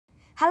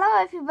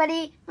Hello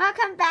everybody,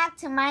 welcome back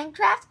to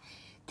Minecraft.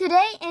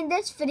 Today in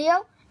this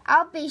video,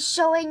 I'll be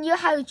showing you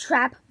how to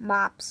trap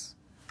mobs.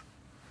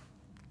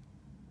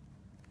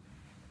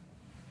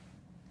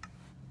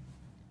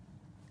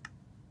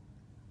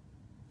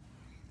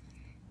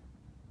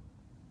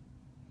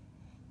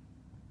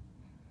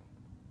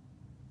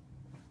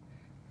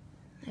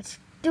 Let's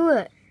do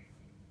it.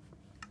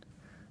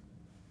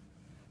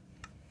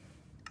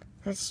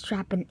 Let's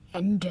trap an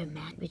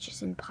enderman, which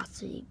is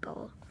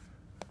impossible.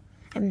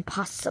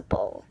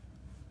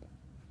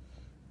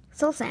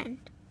 Soul sand.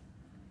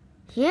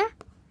 Here?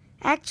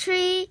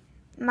 Actually,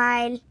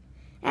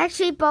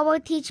 Bob will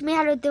teach me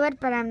how to do it,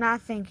 but I'm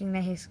not thinking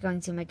that he's going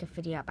to make a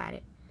video about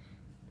it.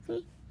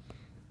 See?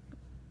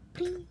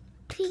 Pling,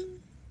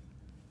 pling.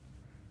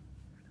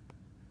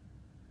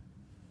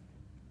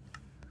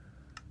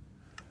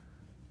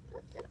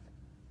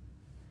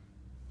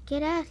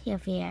 Get out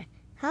of here.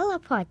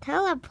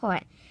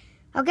 Teleport.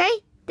 Okay?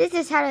 This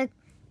is how to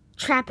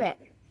trap it.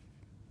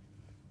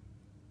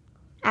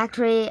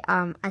 Actually,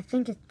 I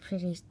think it's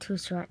pretty too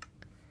short.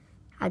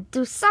 I'll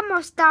do some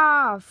more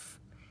stuff.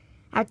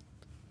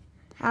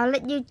 I'll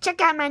let you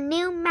check out my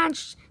new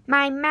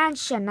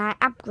mansion I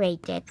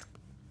upgraded.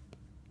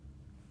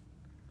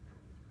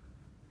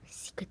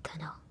 Secret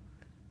tunnel.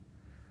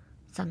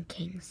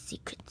 Sunken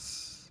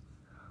secrets.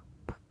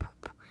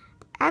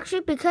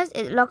 Actually, because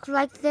it looks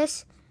like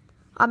this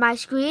on my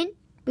screen,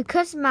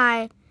 because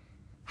my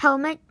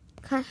helmet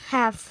can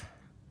have,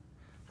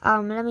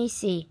 let me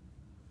see.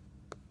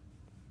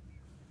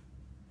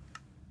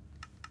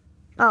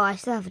 Oh, I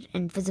still have it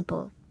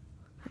invisible.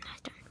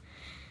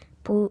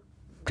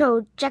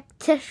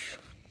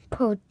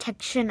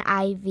 Protection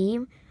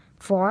IV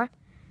 4,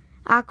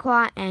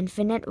 Aqua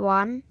Infinite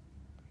 1,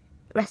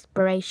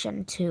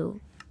 Respiration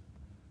 2.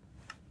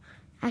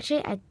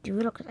 Actually, I do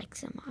look like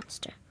some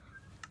monster.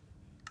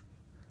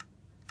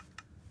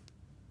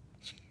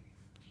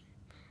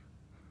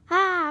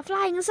 Ah,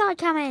 flying sword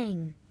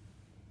coming!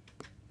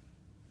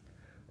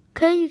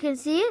 Okay, you can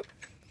see it.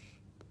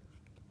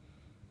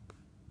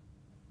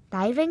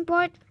 Diving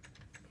board.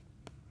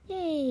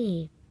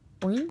 Yay!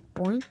 Boing,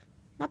 boing.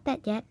 Not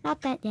that yet.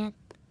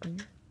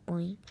 Boing,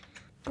 boing,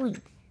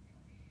 boing.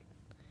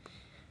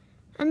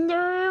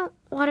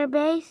 Underwater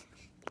base.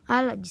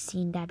 I've already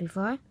seen that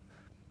before.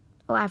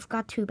 Oh, I've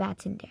got 2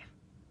 bats in there.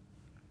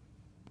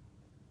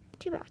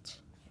 2 bats.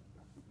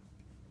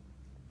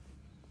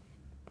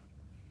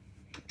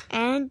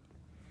 And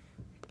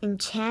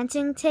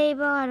enchanting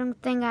table. I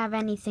don't think I have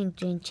anything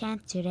to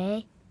enchant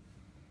today.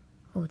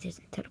 Oh, there's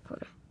a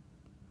teleporter.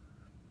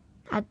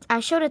 I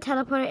showed a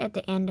teleporter at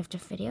the end of the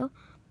video.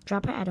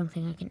 Drop it. I don't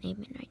think I can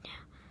aim it right now.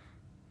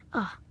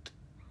 Oh.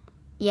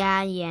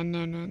 Yeah,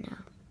 no.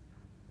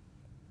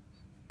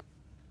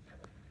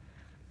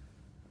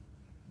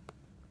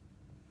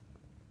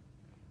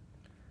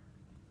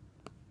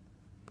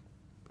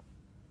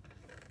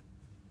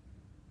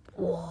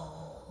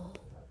 Whoa.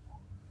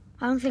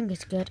 I don't think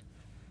it's good.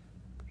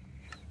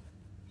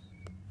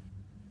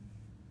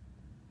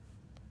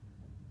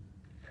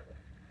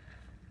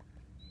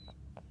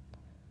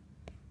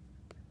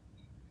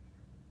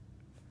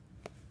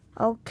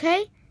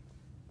 Okay.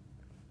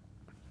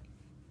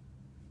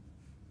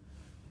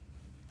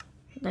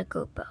 The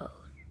gold bow.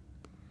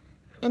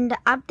 In the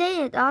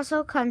update, it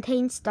also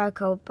contains the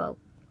gold bow.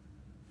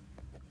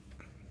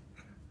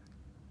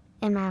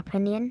 In my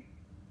opinion,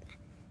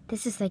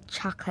 this is like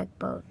chocolate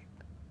boat.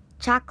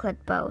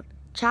 Chocolate boat.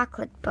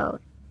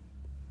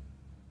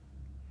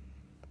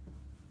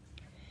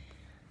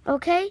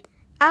 Okay,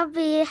 I'll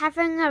be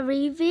having a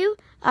review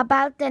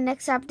about the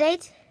next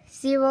update,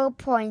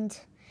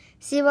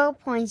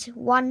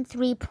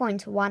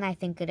 0.13.1, I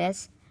think it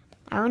is.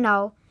 I don't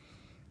know.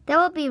 There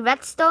will be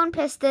redstone,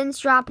 pistons,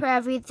 dropper,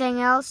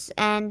 everything else,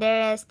 and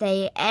there is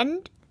the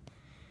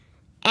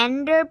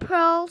ender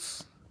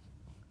pearls,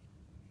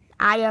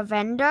 eye of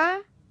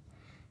ender,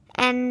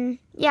 and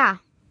yeah.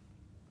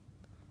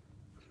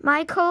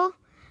 Michael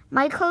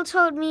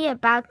told me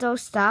about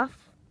those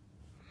stuff,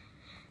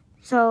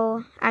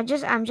 so I'm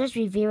just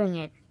reviewing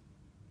it.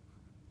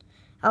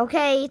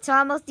 Okay, it's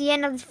almost the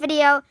end of this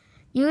video.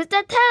 Use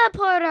the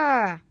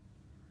teleporter!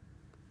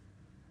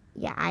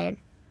 Yeah, iron.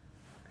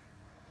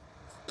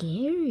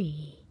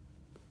 Scary.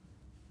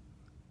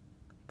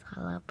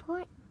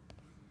 Teleport.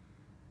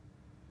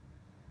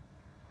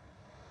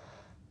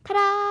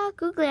 Ta-da!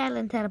 Googly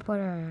Island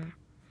teleporter.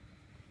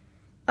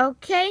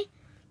 Okay,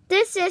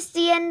 this is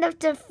the end of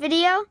the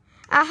video.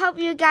 I hope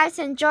you guys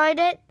enjoyed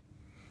it.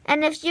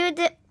 And if you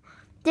did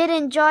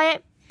enjoy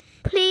it,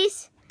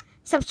 please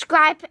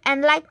subscribe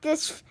and like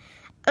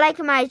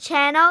my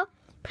channel.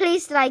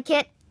 Please like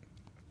it.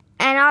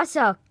 And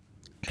also,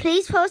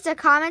 please post a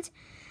comment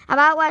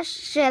about what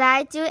should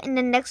I do in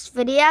the next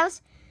videos.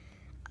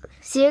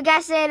 See you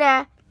guys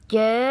later.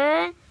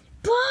 Goodbye.